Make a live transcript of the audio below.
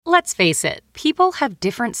Let's face it, people have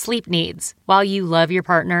different sleep needs. While you love your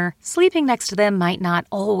partner, sleeping next to them might not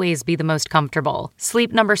always be the most comfortable.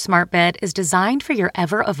 Sleep Number Smart Bed is designed for your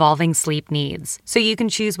ever-evolving sleep needs, so you can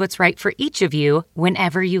choose what's right for each of you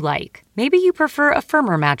whenever you like. Maybe you prefer a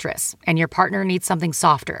firmer mattress and your partner needs something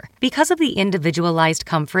softer. Because of the individualized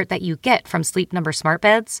comfort that you get from Sleep Number Smart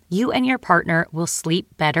Beds, you and your partner will sleep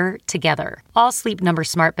better together. All Sleep Number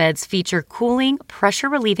Smart Beds feature cooling,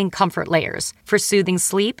 pressure-relieving comfort layers for soothing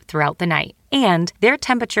sleep throughout the night. And their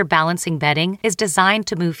temperature balancing bedding is designed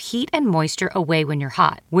to move heat and moisture away when you're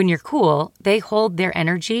hot. When you're cool, they hold their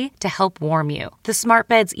energy to help warm you. The smart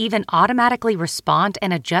beds even automatically respond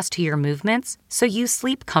and adjust to your movements, so you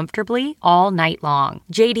sleep comfortably all night long.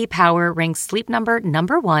 J.D. Power ranks Sleep Number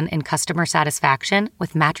 #1 in customer satisfaction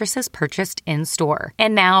with mattresses purchased in-store.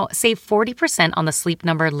 And now, save 40% on the Sleep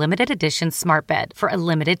Number limited edition smart bed for a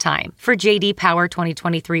limited time. For J.D. Power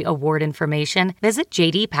 2023 award information, visit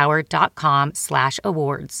jdpower.com/awards.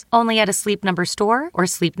 Only at a Sleep Number store or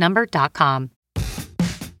sleepnumber.com.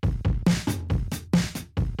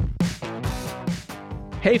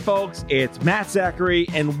 Hey folks, it's Matt Zachary,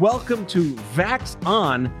 and welcome to Vax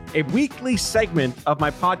On, a weekly segment of my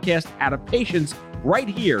podcast Adaptations right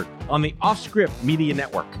here on the Offscript Media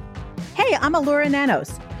Network. Hey, I'm Allura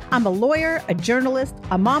Nanos. I'm a lawyer, a journalist,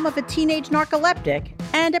 a mom of a teenage narcoleptic,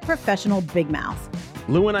 and a professional big mouth.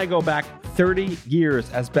 Lou and I go back 30 years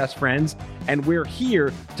as best friends, and we're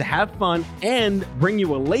here to have fun and bring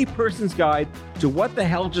you a layperson's guide to what the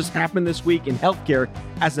hell just happened this week in healthcare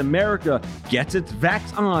as America gets its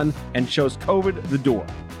vax on and shows COVID the door.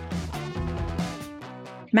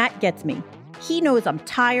 Matt gets me. He knows I'm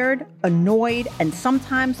tired, annoyed, and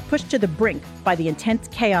sometimes pushed to the brink by the intense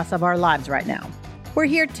chaos of our lives right now. We're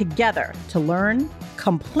here together to learn,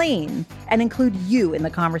 complain, and include you in the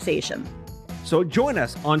conversation. So join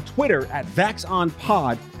us on Twitter at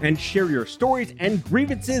VaxOnPod and share your stories and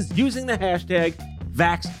grievances using the hashtag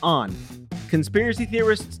VaxOn. Conspiracy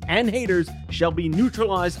theorists and haters shall be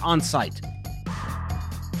neutralized on sight.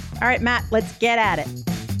 All right, Matt, let's get at it.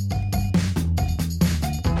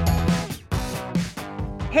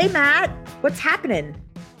 Hey, Matt, what's happening?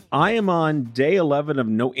 I am on day 11 of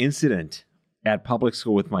no incident at public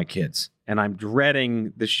school with my kids, and I'm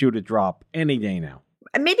dreading the shoe to drop any day now.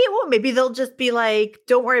 Maybe it won't. Maybe they'll just be like,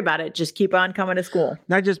 don't worry about it. Just keep on coming to school.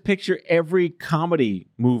 Now just picture every comedy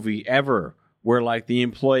movie ever where like the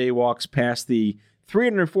employee walks past the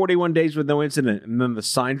 341 days with no incident and then the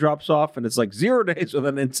sign drops off and it's like 0 days with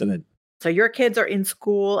an incident. So your kids are in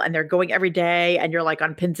school and they're going every day and you're like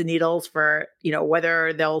on pins and needles for,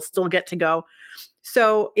 whether they'll still get to go.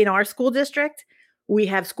 So in our school district, we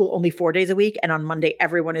have school only 4 days a week. And on Monday,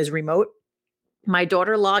 everyone is remote. My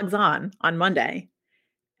daughter logs on Monday.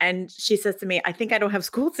 And she says to me, I think I don't have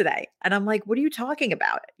school today. And I'm like, what are you talking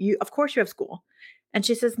about? Of course you have school. And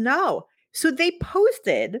she says, no. So they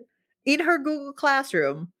posted in her Google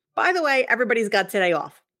Classroom, by the way, everybody's got today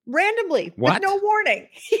off. Randomly, what? With no warning.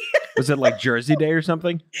 Was it like Jersey Day or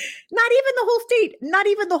something? Not even the whole state, not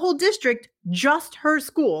even the whole district, just her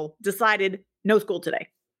school decided no school today.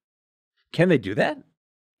 Can they do that?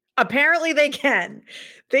 Apparently they can.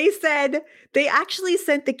 They actually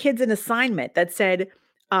sent the kids an assignment that said,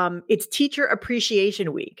 it's Teacher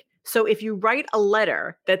Appreciation Week. So if you write a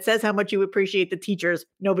letter that says how much you appreciate the teachers,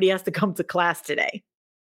 nobody has to come to class today.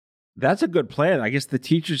 That's a good plan. I guess the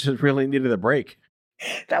teachers just really needed a break.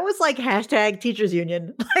 That was like hashtag teachers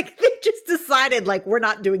union. Like they just decided like, we're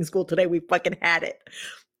not doing school today. We fucking had it.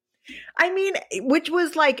 I mean, which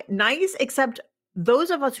was like nice, except those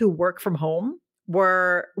of us who work from home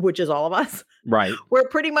which is all of us. Right. We're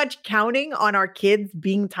pretty much counting on our kids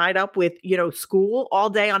being tied up with, school all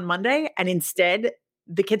day on Monday. And instead,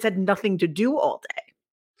 the kids had nothing to do all day.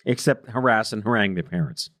 Except harass and harangue the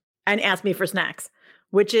parents. And ask me for snacks,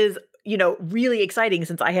 which is, really exciting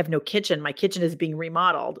since I have no kitchen. My kitchen is being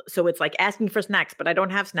remodeled. So it's like asking for snacks, but I don't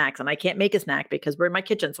have snacks and I can't make a snack because we're in my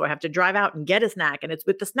kitchen. So I have to drive out and get a snack. And it's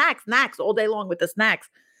with the snacks all day long with the snacks.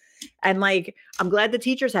 And like, I'm glad the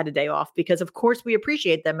teachers had a day off because of course we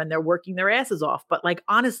appreciate them and they're working their asses off. But like,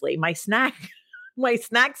 honestly, my snack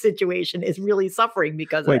situation is really suffering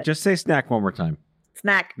because of it. Wait, just say snack one more time.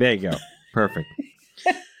 Snack. There you go. Perfect.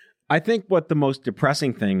 I think what the most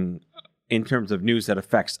depressing thing in terms of news that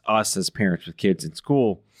affects us as parents with kids in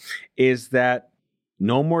school is that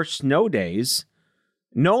no more snow days.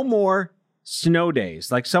 No more snow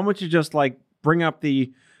days. Like someone should just like bring up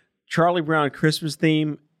the Charlie Brown Christmas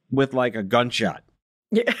theme with like a gunshot.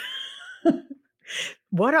 Yeah.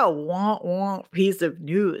 What a womp piece of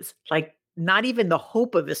news. Like not even the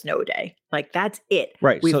hope of a snow day. Like that's it.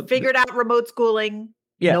 Right. We've figured out remote schooling.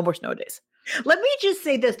 Yeah. No more snow days. Let me just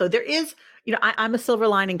say this though. There is, I'm a silver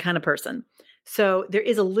lining kind of person. So there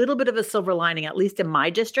is a little bit of a silver lining, at least in my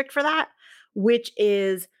district for that, which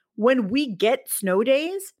is when we get snow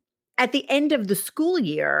days at the end of the school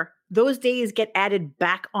year, those days get added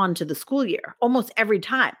back onto the school year almost every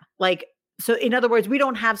time. Like, so in other words, we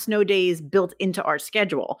don't have snow days built into our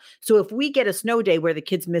schedule. So if we get a snow day where the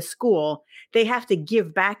kids miss school, they have to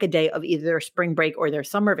give back a day of either their spring break or their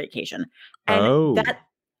summer vacation. And Oh.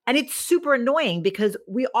 and it's super annoying because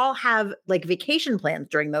we all have like vacation plans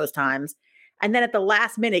during those times. And then at the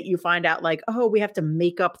last minute, you find out like, oh, we have to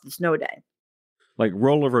make up the snow day. Like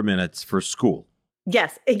rollover minutes for school.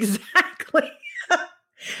 Yes, exactly.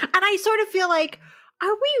 And I sort of feel like,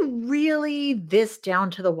 are we really this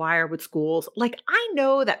down to the wire with schools? Like, I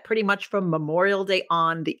know that pretty much from Memorial Day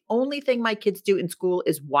on, the only thing my kids do in school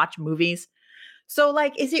is watch movies. So,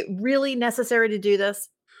 like, is it really necessary to do this?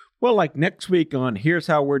 Well, like next week on Here's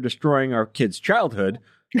How We're Destroying Our Kids' Childhood,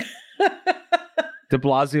 de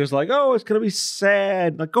Blasio's like, oh, it's going to be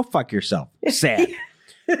sad. Like, go fuck yourself. Sad.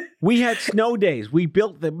 We had snow days. We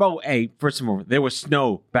built the boat. Hey, first of all, there was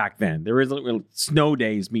snow back then. There is snow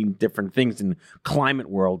days mean different things in climate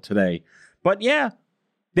world today. But yeah,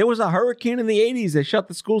 there was a hurricane in the 80s that shut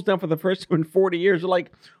the schools down for the first time in 40 years. We're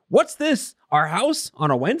like, what's this? Our house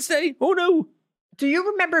on a Wednesday? Oh, no. Do you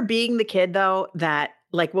remember being the kid, though, that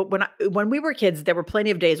like when we were kids, there were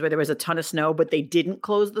plenty of days where there was a ton of snow, but they didn't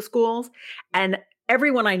close the schools. And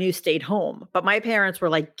everyone I knew stayed home. But my parents were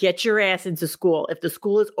like, get your ass into school. If the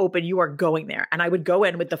school is open, you are going there. And I would go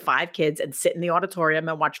in with the 5 kids and sit in the auditorium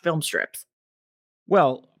and watch film strips.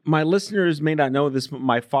 Well, my listeners may not know this, but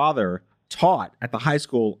my father taught at the high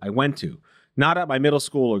school I went to. Not at my middle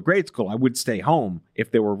school or grade school. I would stay home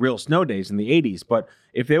if there were real snow days in the 80s. But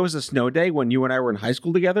if there was a snow day when you and I were in high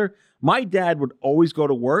school together, my dad would always go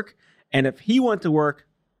to work. And if he went to work,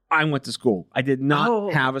 I went to school. I did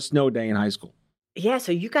not have a snow day in high school. Yeah,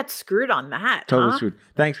 so you got screwed on that. Totally huh? screwed.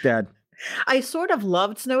 Thanks, Dad. I sort of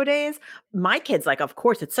loved snow days. My kids, like, of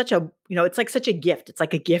course, it's such a, it's like such a gift. It's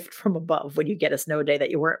like a gift from above when you get a snow day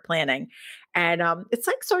that you weren't planning. And it's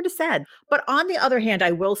like sort of sad. But on the other hand,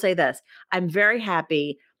 I will say this. I'm very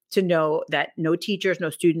happy to know that no teachers, no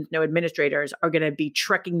students, no administrators are going to be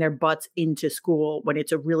trekking their butts into school when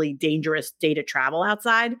it's a really dangerous day to travel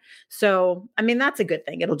outside. So, I mean, that's a good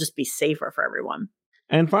thing. It'll just be safer for everyone.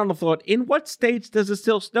 And final thought, in what states does it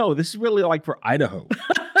still snow? This is really like for Idaho.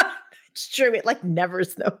 It's true. It like never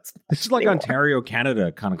snows. This is like anymore. Ontario,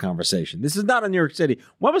 Canada kind of conversation. This is not in New York City.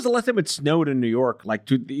 When was the last time it snowed in New York? Like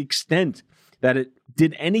to the extent that it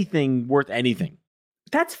did anything worth anything.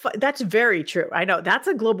 That's very true. I know that's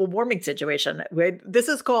a global warming situation. This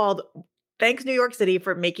is called, thanks New York City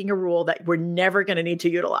for making a rule that we're never going to need to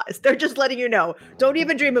utilize. They're just letting you know, don't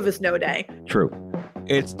even dream of a snow day. True.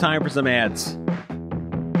 It's time for some ads.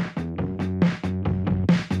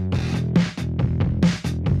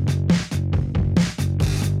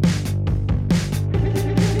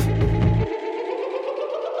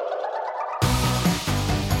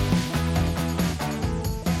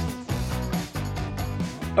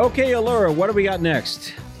 Okay, Allura, what do we got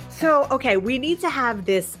next? So, okay, we need to have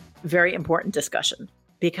this very important discussion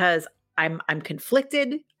because I'm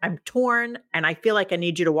conflicted, I'm torn, and I feel like I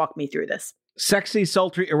need you to walk me through this. Sexy,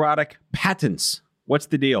 sultry, erotic patents. What's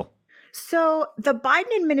the deal? So the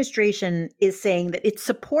Biden administration is saying that it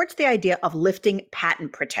supports the idea of lifting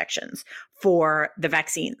patent protections for the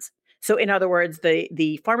vaccines. So in other words,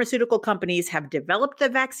 the pharmaceutical companies have developed the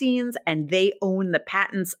vaccines and they own the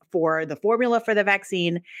patents for the formula for the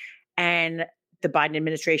vaccine. And the Biden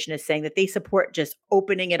administration is saying that they support just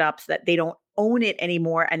opening it up so that they don't own it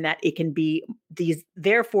anymore and that it can be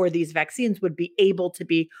therefore these vaccines would be able to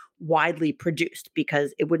be widely produced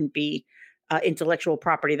because it wouldn't be intellectual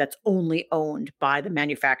property that's only owned by the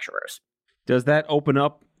manufacturers. Does that open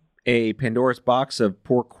up a Pandora's box of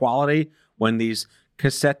poor quality when these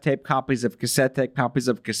cassette tape copies of cassette tape copies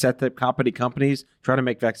of cassette tape copy companies try to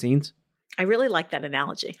make vaccines? I really like that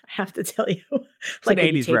analogy. I have to tell you. It's like an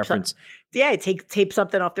 80s reference. Tape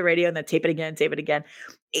something off the radio and then tape it again.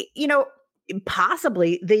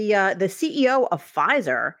 Possibly the CEO of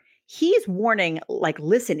Pfizer, he's warning, like,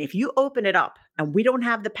 listen, if you open it up and we don't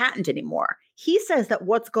have the patent anymore, he says that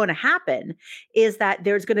what's going to happen is that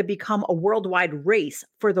there's going to become a worldwide race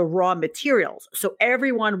for the raw materials. So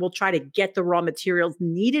everyone will try to get the raw materials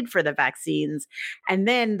needed for the vaccines. And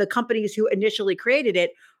then the companies who initially created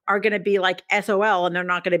it are going to be like SOL and they're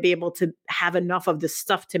not going to be able to have enough of the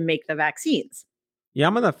stuff to make the vaccines. Yeah,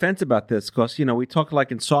 I'm on the fence about this because, we talk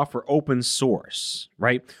like in software open source,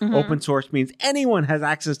 right? Mhm. Open source means anyone has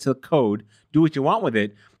access to the code, do what you want with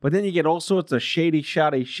it, but then you get all sorts of shady,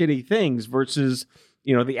 shoddy, shitty things versus,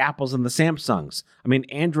 the Apples and the Samsungs. I mean,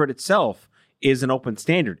 Android itself is an open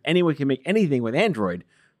standard. Anyone can make anything with Android.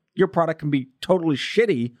 Your product can be totally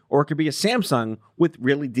shitty, or it could be a Samsung with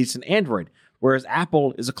really decent Android, whereas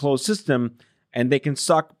Apple is a closed system and they can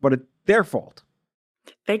suck, but it's their fault.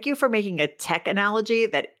 Thank you for making a tech analogy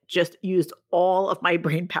that just used all of my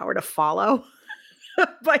brain power to follow.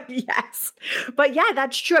 But yes. But yeah,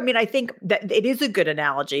 that's true. I mean, I think that it is a good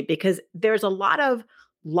analogy because there's a lot of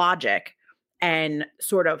logic and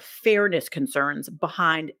sort of fairness concerns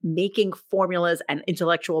behind making formulas and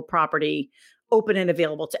intellectual property open and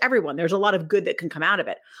available to everyone. There's a lot of good that can come out of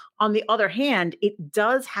it. On the other hand, it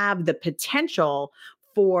does have the potential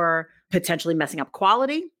for potentially messing up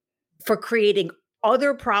quality, for creating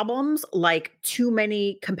other problems like too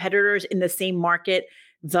many competitors in the same market,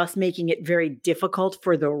 thus making it very difficult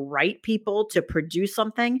for the right people to produce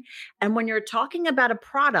something. And when you're talking about a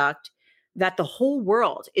product that the whole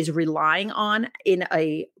world is relying on in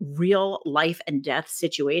a real life and death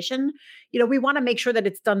situation, we want to make sure that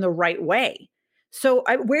it's done the right way. So,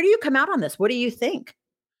 where do you come out on this? What do you think?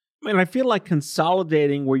 I feel like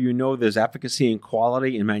consolidating where there's efficacy and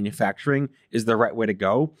quality in manufacturing is the right way to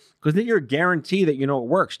go, because then you're guaranteed that it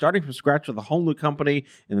works. Starting from scratch with a whole new company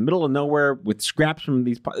in the middle of nowhere with scraps from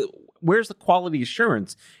these, where's the quality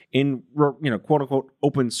assurance in quote unquote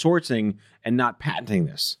open sourcing and not patenting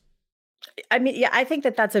this? I mean, yeah, I think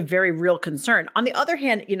that that's a very real concern. On the other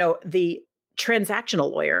hand, the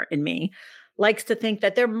transactional lawyer in me likes to think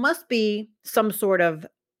that there must be some sort of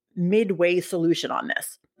midway solution on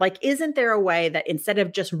this. Like, isn't there a way that instead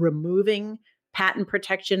of just removing patent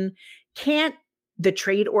protection, can't the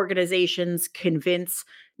trade organizations convince,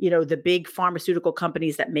 the big pharmaceutical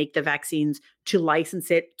companies that make the vaccines to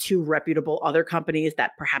license it to reputable other companies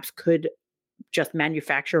that perhaps could just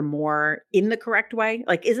manufacture more in the correct way?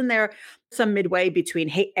 Like, isn't there some midway between,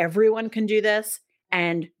 hey, everyone can do this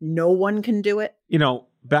and no one can do it?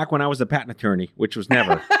 Back when I was a patent attorney, which was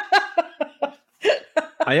never,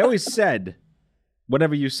 I always said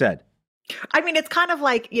whatever you said. I mean, it's kind of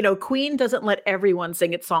like, Queen doesn't let everyone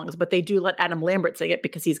sing its songs, but they do let Adam Lambert sing it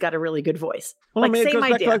because he's got a really good voice. Well, like, it same goes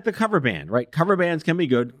back idea. to like the cover band, right? Cover bands can be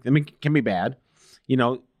good. Can be bad.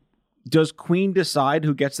 Does Queen decide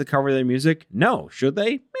who gets to cover their music? No. Should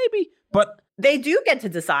they? Maybe. But they do get to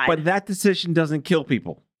decide. But that decision doesn't kill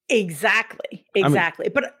people. Exactly.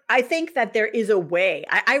 But I think that there is a way.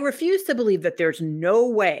 I refuse to believe that there's no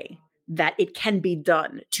way that it can be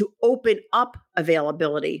done to open up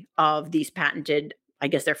availability of these patented, I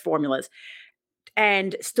guess they're formulas,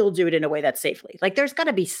 and still do it in a way that's safely. Like, there's got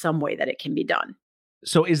to be some way that it can be done.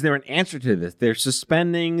 So is there an answer to this? They're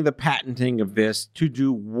suspending the patenting of this to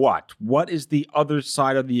do what? What is the other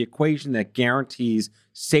side of the equation that guarantees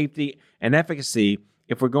safety and efficacy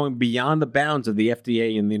if we're going beyond the bounds of the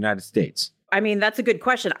FDA in the United States? I mean, that's a good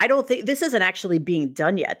question. I don't think this isn't actually being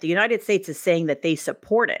done yet. The United States is saying that they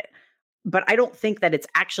support it, but I don't think that it's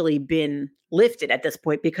actually been lifted at this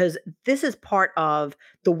point because this is part of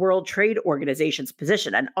the World Trade Organization's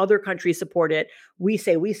position and other countries support it. We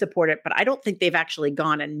say we support it, but I don't think they've actually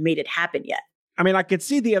gone and made it happen yet. I mean, I could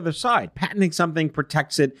see the other side. Patenting something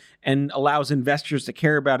protects it and allows investors to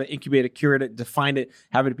care about it, incubate it, curate it, define it,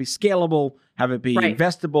 have it be scalable, have it be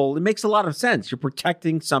investable. It makes a lot of sense. You're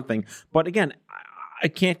protecting something. But again, I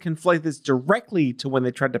can't conflate this directly to when they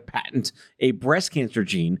tried to patent a breast cancer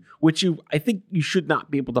gene, which I think you should not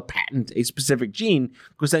be able to patent a specific gene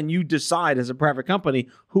because then you decide as a private company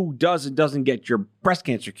who does and doesn't get your breast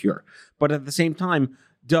cancer cure. But at the same time,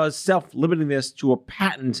 does self-limiting this to a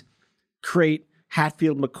patent create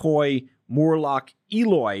Hatfield, McCoy, Morlock,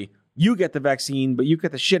 Eloy? You get the vaccine, but you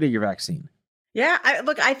get the shit of your vaccine. Yeah,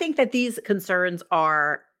 I think that these concerns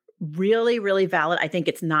are really, really valid. I think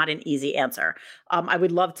it's not an easy answer. I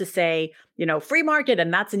would love to say, free market,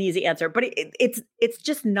 and that's an easy answer, but it's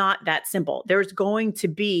just not that simple. There's going to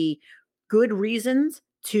be good reasons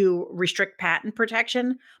to restrict patent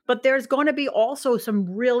protection, but there's going to be also some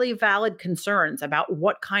really valid concerns about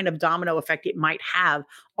what kind of domino effect it might have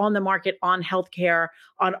on the market, on healthcare,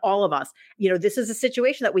 on all of us. This is a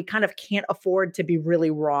situation that we kind of can't afford to be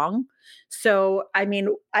really wrong. So, I mean,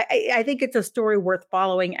 I think it's a story worth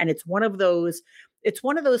following, and it's one of those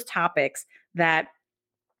topics that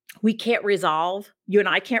we can't resolve. You and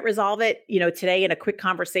I can't resolve it, today in a quick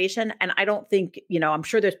conversation. And I don't think, I'm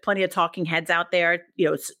sure there's plenty of talking heads out there,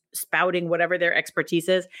 spouting whatever their expertise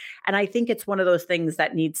is. And I think it's one of those things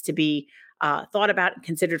that needs to be thought about and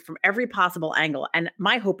considered from every possible angle. And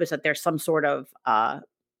my hope is that there's some sort of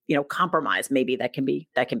compromise maybe that can be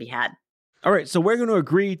had. All right, so we're going to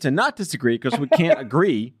agree to not disagree because we can't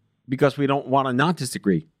agree because we don't want to not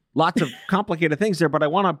disagree. Lots of complicated things there, but I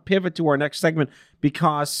want to pivot to our next segment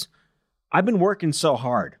because I've been working so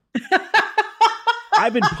hard.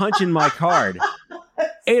 I've been punching my card.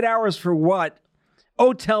 8 hours for what?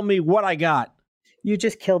 Oh, tell me what I got. You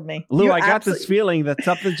just killed me. Lou, I got this feeling that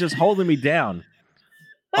something's just holding me down.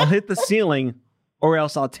 I'll hit the ceiling or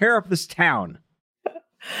else I'll tear up this town.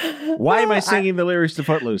 Why am I singing the lyrics to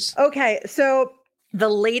Footloose? Okay, so the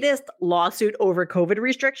latest lawsuit over COVID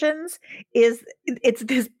restrictions it's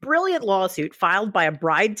this brilliant lawsuit filed by a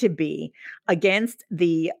bride-to-be against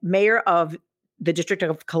the mayor of the District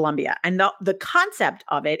of Columbia. And the concept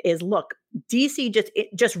of it is, look, DC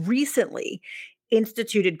just recently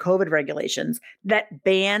instituted COVID regulations that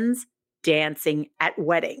bans dancing at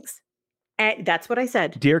weddings. And that's what I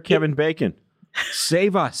said. Dear Kevin Bacon,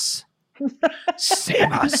 save us.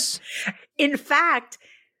 Save us. In fact,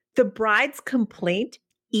 the bride's complaint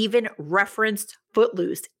even referenced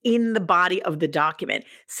Footloose in the body of the document,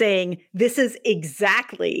 saying this is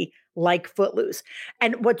exactly like Footloose.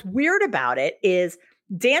 And what's weird about it is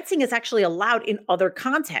dancing is actually allowed in other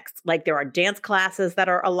contexts. Like there are dance classes that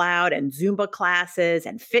are allowed and Zumba classes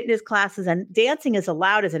and fitness classes, and dancing is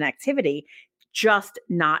allowed as an activity, just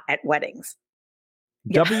not at weddings.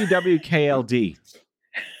 WWKLD.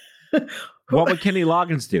 What would Kenny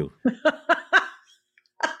Loggins do?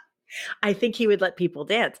 I think he would let people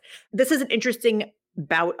dance. This is an interesting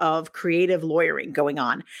bout of creative lawyering going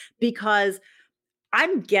on because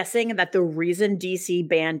I'm guessing that the reason DC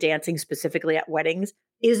banned dancing specifically at weddings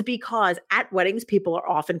is because at weddings, people are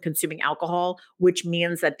often consuming alcohol, which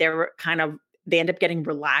means that they end up getting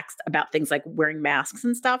relaxed about things like wearing masks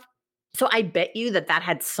and stuff. So I bet you that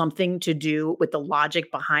had something to do with the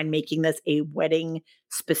logic behind making this a wedding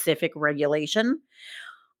specific regulation.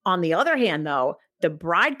 On the other hand, though, the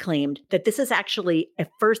bride claimed that this is actually a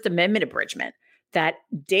First Amendment abridgment, that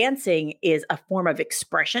dancing is a form of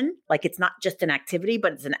expression. Like it's not just an activity,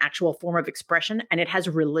 but it's an actual form of expression. And it has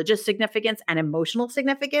religious significance and emotional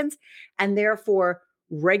significance. And therefore,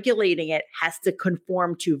 regulating it has to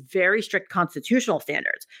conform to very strict constitutional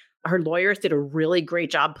standards. Her lawyers did a really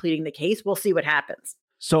great job pleading the case. We'll see what happens.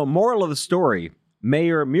 So, moral of the story,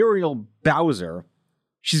 Mayor Muriel Bowser,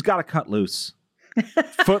 she's got to cut loose,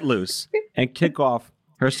 footloose, and kick off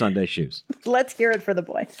her Sunday shoes. Let's hear it for the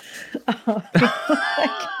boy.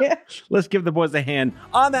 Let's give the boys a hand.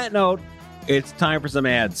 On that note, it's time for some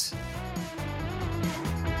ads.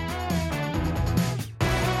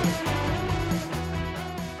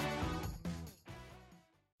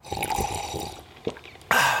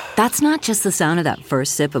 That's not just the sound of that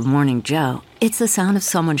first sip of Morning Joe. It's the sound of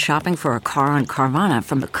someone shopping for a car on Carvana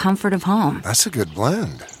from the comfort of home. That's a good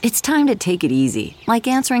blend. It's time to take it easy, like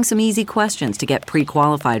answering some easy questions to get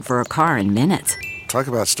pre-qualified for a car in minutes. Talk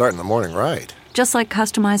about starting the morning right. Just like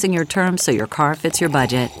customizing your terms so your car fits your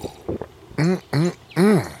budget.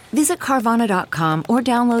 Visit Carvana.com or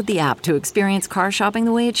download the app to experience car shopping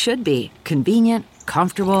the way it should be. Convenient,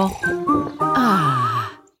 comfortable.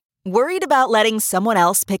 Worried about letting someone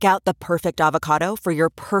else pick out the perfect avocado for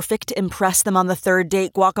your perfect impress them on the third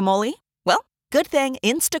date guacamole? Well, good thing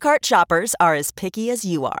Instacart shoppers are as picky as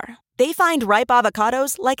you are. They find ripe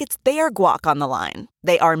avocados like it's their guac on the line.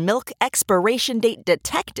 They are milk expiration date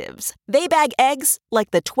detectives. They bag eggs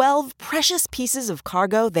like the 12 precious pieces of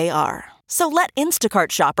cargo they are. So let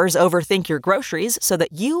Instacart shoppers overthink your groceries so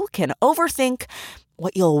that you can overthink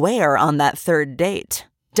what you'll wear on that third date.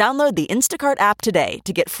 Download the Instacart app today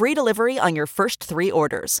to get free delivery on your first 3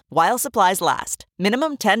 orders, while supplies last.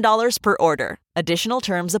 Minimum $10 per order. Additional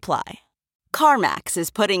terms apply. CarMax is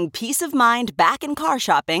putting peace of mind back in car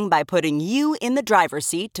shopping by putting you in the driver's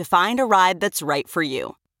seat to find a ride that's right for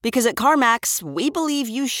you. Because at CarMax, we believe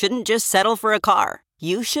you shouldn't just settle for a car.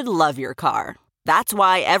 You should love your car. That's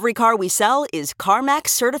why every car we sell is CarMax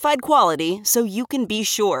certified quality, so you can be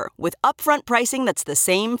sure with upfront pricing that's the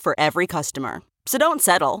same for every customer. So don't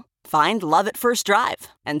settle. Find love at first drive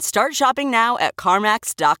and start shopping now at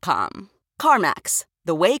CarMax.com. CarMax,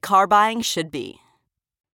 the way car buying should be.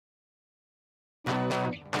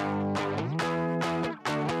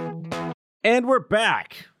 And we're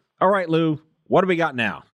back. All right, Lou, what do we got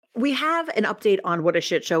now? We have an update on what a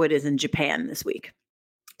shit show it is in Japan this week.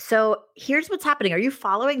 So here's what's happening. Are you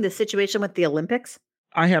following the situation with the Olympics?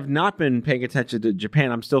 I have not been paying attention to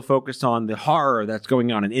Japan. I'm still focused on the horror that's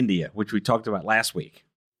going on in India, which we talked about last week.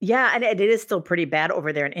 Yeah, and it is still pretty bad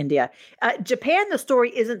over there in India. Japan, the story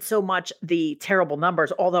isn't so much the terrible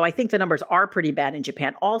numbers, although I think the numbers are pretty bad in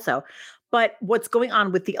Japan also. But what's going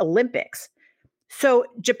on with the Olympics? So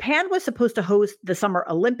Japan was supposed to host the Summer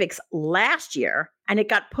Olympics last year, and it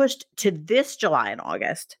got pushed to this July and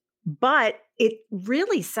August. But it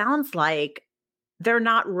really sounds like they're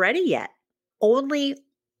not ready yet. Only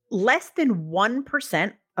less than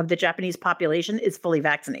 1% of the Japanese population is fully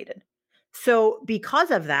vaccinated. So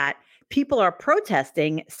because of that, people are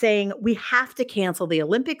protesting, saying we have to cancel the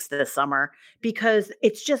Olympics this summer because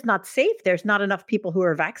it's just not safe. There's not enough people who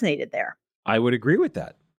are vaccinated there. I would agree with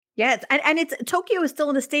that. Yes, and it's Tokyo is still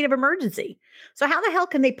in a state of emergency. So how the hell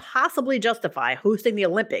can they possibly justify hosting the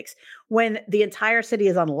Olympics when the entire city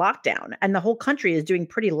is on lockdown and the whole country is doing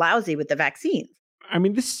pretty lousy with the vaccines? I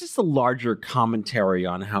mean, this is just a larger commentary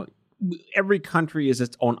on how every country is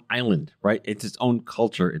its own island, right? It's its own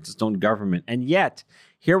culture, it's its own government. And yet,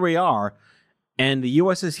 here we are, and the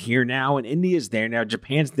U.S. is here now, and India is there now,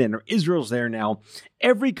 Japan's there, Israel's there now.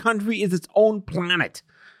 Every country is its own planet.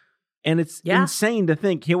 And it's insane to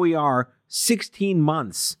think here we are 16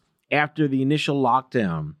 months after the initial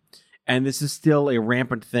lockdown, and this is still a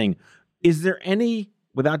rampant thing. Is there any,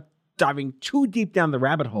 without diving too deep down the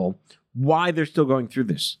rabbit hole, why they're still going through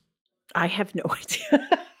this? I have no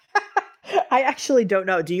idea. I actually don't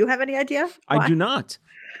know. Do you have any idea? Why? I do not.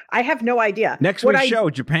 I have no idea. Next week's show,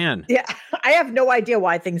 Japan. Yeah, I have no idea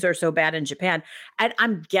why things are so bad in Japan. And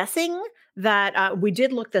I'm guessing that we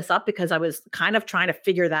did look this up because I was kind of trying to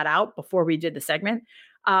figure that out before we did the segment.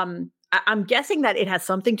 I'm guessing that it has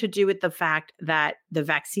something to do with the fact that the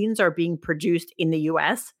vaccines are being produced in the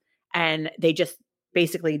US and they just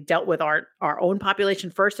basically dealt with our own population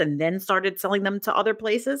first and then started selling them to other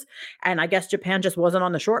places. And I guess Japan just wasn't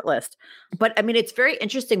on the short list. But I mean, it's very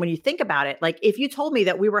interesting when you think about it. Like if you told me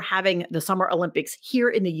that we were having the Summer Olympics here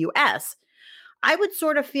in the US, I would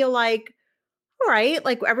sort of feel like, all right,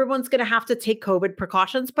 like everyone's going to have to take COVID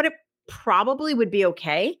precautions, but it probably would be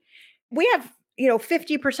okay. We have,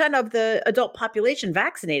 50% of the adult population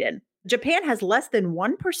vaccinated. Japan has less than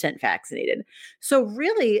 1% vaccinated. So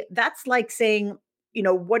really, that's like saying,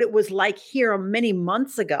 what it was like here many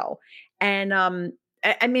months ago. And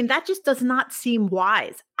I mean, that just does not seem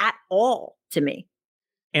wise at all to me.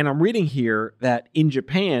 And I'm reading here that in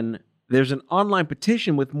Japan, there's an online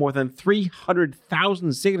petition with more than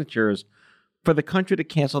 300,000 signatures for the country to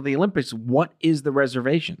cancel the Olympics. What is the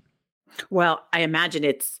reservation? Well, I imagine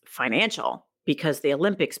it's financial because the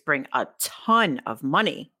Olympics bring a ton of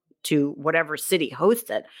money to whatever city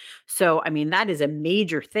hosts it. So, I mean, that is a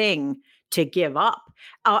major thing to give up.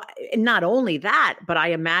 Not only that, but I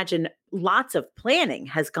imagine lots of planning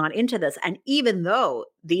has gone into this. And even though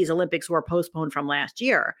these Olympics were postponed from last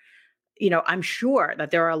year, I'm sure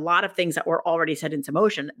that there are a lot of things that were already set into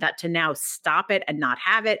motion that to now stop it and not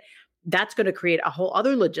have it, that's going to create a whole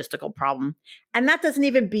other logistical problem. And that doesn't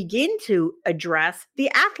even begin to address the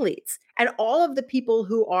athletes and all of the people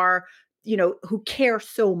who are, who care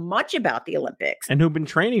so much about the Olympics. And who've been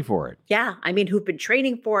training for it. Yeah. I mean, who've been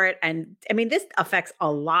training for it. And I mean, this affects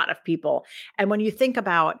a lot of people. And when you think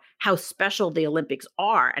about how special the Olympics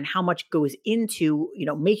are and how much goes into,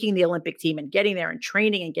 making the Olympic team and getting there and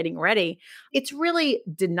training and getting ready, it's really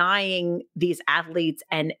denying these athletes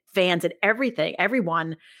and fans and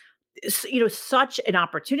everyone, such an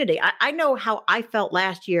opportunity. I know how I felt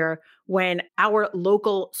last year when our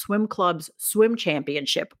local swim club's swim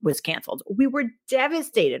championship was canceled. We were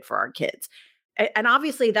devastated for our kids. And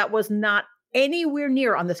obviously that was not anywhere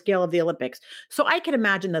near on the scale of the Olympics. So I can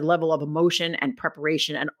imagine the level of emotion and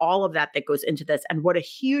preparation and all of that goes into this and what a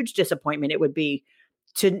huge disappointment it would be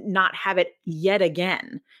to not have it yet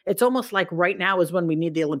again. It's almost like right now is when we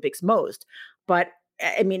need the Olympics most. But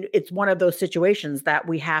I mean, it's one of those situations that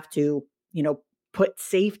we have to, put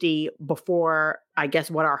safety before, I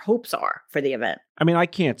guess, what our hopes are for the event. I mean, I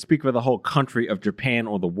can't speak for the whole country of Japan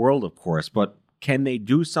or the world, of course, but can they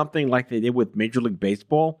do something like they did with Major League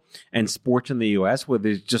Baseball and sports in the U.S. where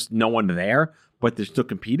there's just no one there, but they're still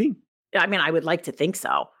competing? I mean, I would like to think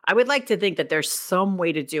so. I would like to think that there's some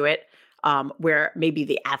way to do it where maybe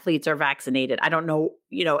the athletes are vaccinated. I don't know,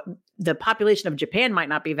 the population of Japan might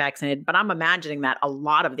not be vaccinated, but I'm imagining that a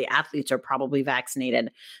lot of the athletes are probably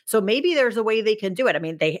vaccinated. So maybe there's a way they can do it. I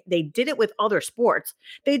mean, they did it with other sports.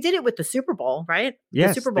 They did it with the Super Bowl, right?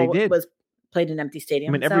 Yes, the Super Bowl they did. Was played in an empty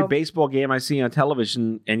stadium. I mean, every baseball game I see on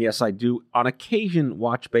television, and yes, I do on occasion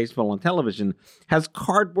watch baseball on television, has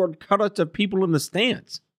cardboard cutouts of people in the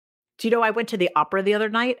stands. Do you know, I went to the opera the other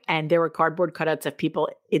night and there were cardboard cutouts of people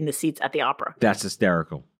in the seats at the opera. That's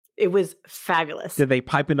hysterical. It was fabulous. Did they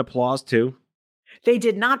pipe in applause too? They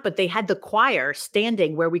did not, but they had the choir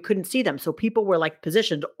standing where we couldn't see them. So people were like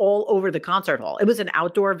positioned all over the concert hall. It was an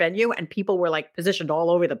outdoor venue and people were like positioned all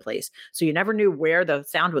over the place. So you never knew where the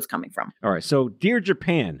sound was coming from. All right. So, dear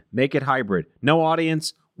Japan, make it hybrid. No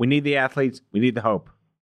audience. We need the athletes. We need the hope.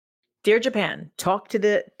 Dear Japan, talk to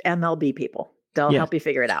the MLB people. They'll help you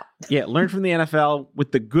figure it out. Yeah. Learn from the NFL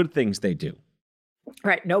with the good things they do.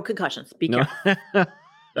 Right. No concussions. Be careful.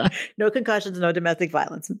 No concussions, no domestic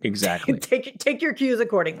violence. Exactly. Take your cues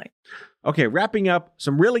accordingly. Okay, wrapping up,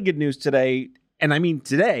 some really good news today. And I mean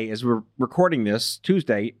today, as we're recording this,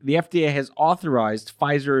 Tuesday, the FDA has authorized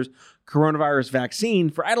Pfizer's coronavirus vaccine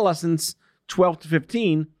for adolescents 12 to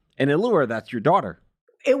 15. And Allura, that's your daughter.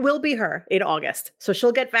 It will be her in August. So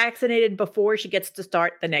she'll get vaccinated before she gets to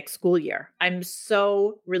start the next school year. I'm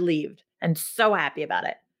so relieved and so happy about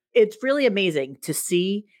it. It's really amazing to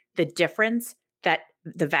see the difference that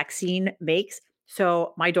the vaccine makes.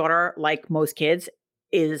 So my daughter, like most kids,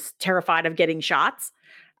 is terrified of getting shots.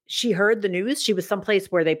 She heard the news. She was someplace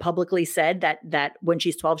where they publicly said that when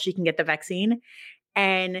she's 12, she can get the vaccine.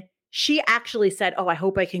 And she actually said, "Oh, I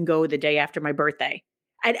hope I can go the day after my birthday."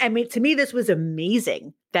 And I mean, to me, this was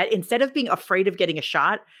amazing that instead of being afraid of getting a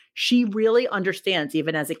shot, she really understands,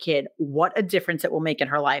 even as a kid, what a difference it will make in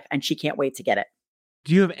her life. And she can't wait to get it.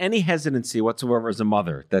 Do you have any hesitancy whatsoever as a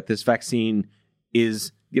mother that this vaccine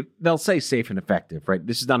is, they'll say safe and effective, right?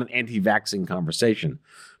 This is not an anti-vaccine conversation.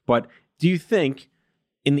 But do you think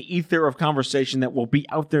in the ether of conversation that will be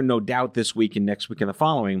out there, no doubt, this week and next week and the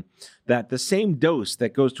following, that the same dose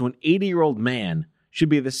that goes to an 80-year-old man should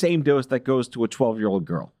be the same dose that goes to a 12-year-old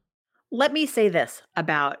girl? Let me say this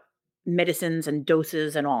about medicines and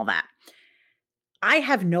doses and all that. I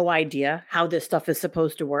have no idea how this stuff is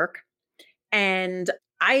supposed to work. And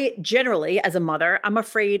I generally, as a mother, I'm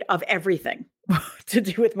afraid of everything to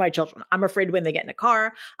do with my children. I'm afraid when they get in a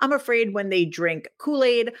car. I'm afraid when they drink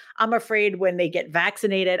Kool-Aid. I'm afraid when they get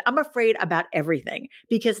vaccinated. I'm afraid about everything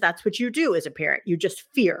because that's what you do as a parent. You just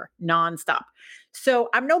fear nonstop. So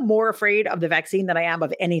I'm no more afraid of the vaccine than I am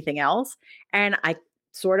of anything else. And I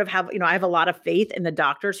sort of have, I have a lot of faith in the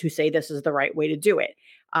doctors who say this is the right way to do it.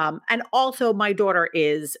 And also my daughter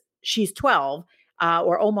she's 12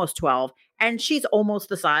 or almost 12. And she's almost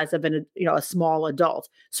the size of a small adult.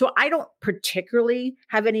 So I don't particularly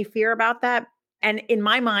have any fear about that. And in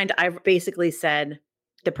my mind, I've basically said,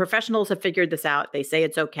 the professionals have figured this out. They say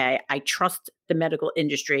it's okay. I trust the medical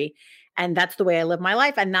industry. And that's the way I live my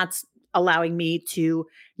life. And that's allowing me to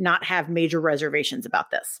not have major reservations about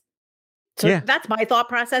this. So That's my thought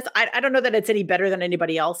process. I don't know that it's any better than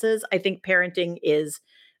anybody else's. I think parenting is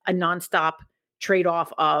a nonstop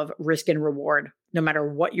trade-off of risk and reward, no matter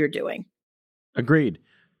what you're doing. Agreed.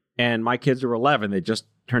 And my kids are 11. They just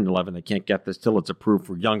turned 11. They can't get this till it's approved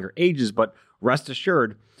for younger ages. But rest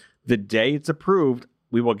assured, the day it's approved,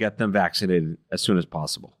 we will get them vaccinated as soon as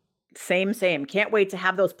possible. Same. Can't wait to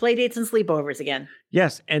have those play dates and sleepovers again.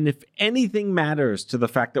 Yes. And if anything matters to the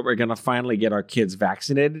fact that we're going to finally get our kids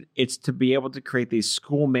vaccinated, it's to be able to create these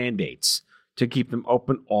school mandates to keep them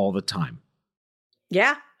open all the time.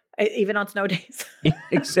 Yeah. Even on snow days.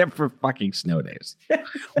 Except for fucking snow days.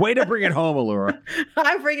 Way to bring it home, Allura.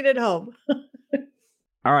 I'm bringing it home.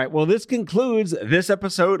 All right. Well, this concludes this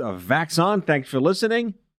episode of Vax On. Thanks for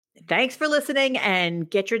listening. Thanks for listening, and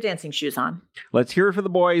get your dancing shoes on. Let's hear it for the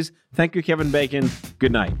boys. Thank you, Kevin Bacon.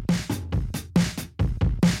 Good night.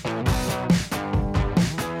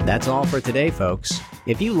 That's all for today, folks.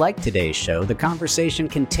 If you like today's show, the conversation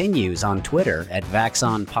continues on Twitter at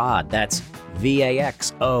VaxOnPod. That's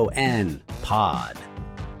VAXON Pod.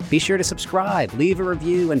 Be sure to subscribe, leave a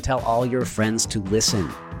review, and tell all your friends to listen.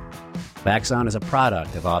 Vax On is a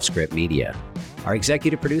product of Offscript Media. Our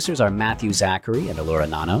executive producers are Matthew Zachary and Allura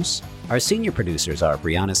Nanos. Our senior producers are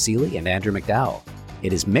Brianna Seeley and Andrew McDowell.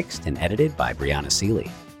 It is mixed and edited by Brianna Seeley.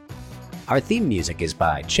 Our theme music is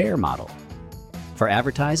by Chair Model. For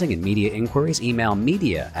advertising and media inquiries, email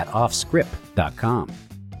media@offscript.com.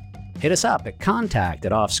 Hit us up at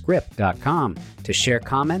contact@offscript.com to share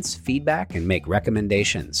comments, feedback, and make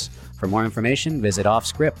recommendations. For more information, visit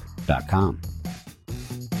offscript.com.